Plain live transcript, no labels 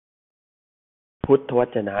พุทธว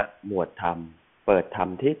จนะ หมวดธรรม เปิดธรรม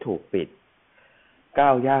ที่ถูกปิด ก้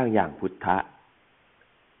าวย่างอย่างพุทธะ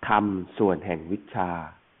ธรรมส่วนแห่งวิชชา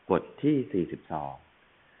บทที่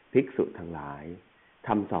 42 ภิกษุทั้งหลาย ธ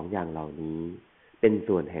รรมสองอย่างเหล่านี้ เป็น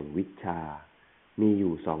ส่วนแห่งวิชชา มีอ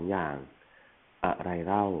ยู่สองอย่าง อะไร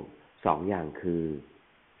เล่า สองอย่างคือ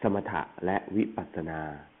สมถะและวิปัสสนา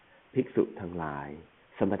ภิกษุทั้งหลาย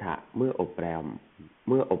สมถะเมื่ออบ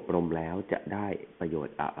รมแล้วจะได้ประโยช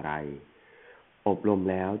น์อะไร อบรม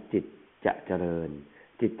แล้วจิตจะเจริญ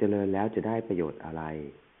จิตเจริญแล้วจะได้ประโยชน์อะไร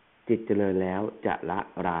จิตเจริญแล้วจะละ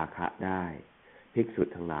ราคะได้ ภิกษุ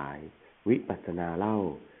ทั้งหลาย วิปัสสนาเล่า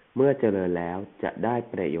เมื่อเจริญแล้วจะได้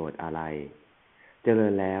ประโยชน์อะไร เจริ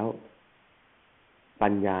ญแล้วปั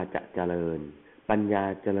ญญาจะเจริญ ปัญญา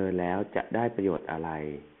เจริญแล้วจะได้ประโยชน์อะไร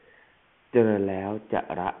เจริญแล้วจะ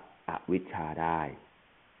ละอวิชชาได้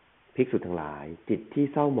ภิกษุทั้งหลาย จิตที่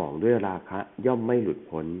เศร้าหมองด้วยราคะย่อมไม่หลุด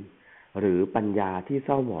พ้น หรือปัญญาที่เศ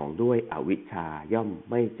ร้าหมองด้วยอวิชชาย่อม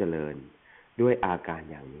ไม่เจริญด้วยอาการ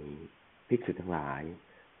อย่างนี้ ภิกษุทั้งหลาย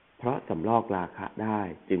เพราะสำรอกราคะได้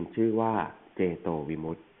จึงชื่อว่าเจโตวิ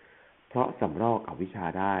มุตติ เพราะสำรอกอวิชชา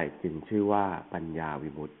ได้จึงชื่อว่าปัญญาวิ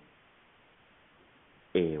มุตติ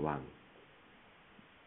เอวัง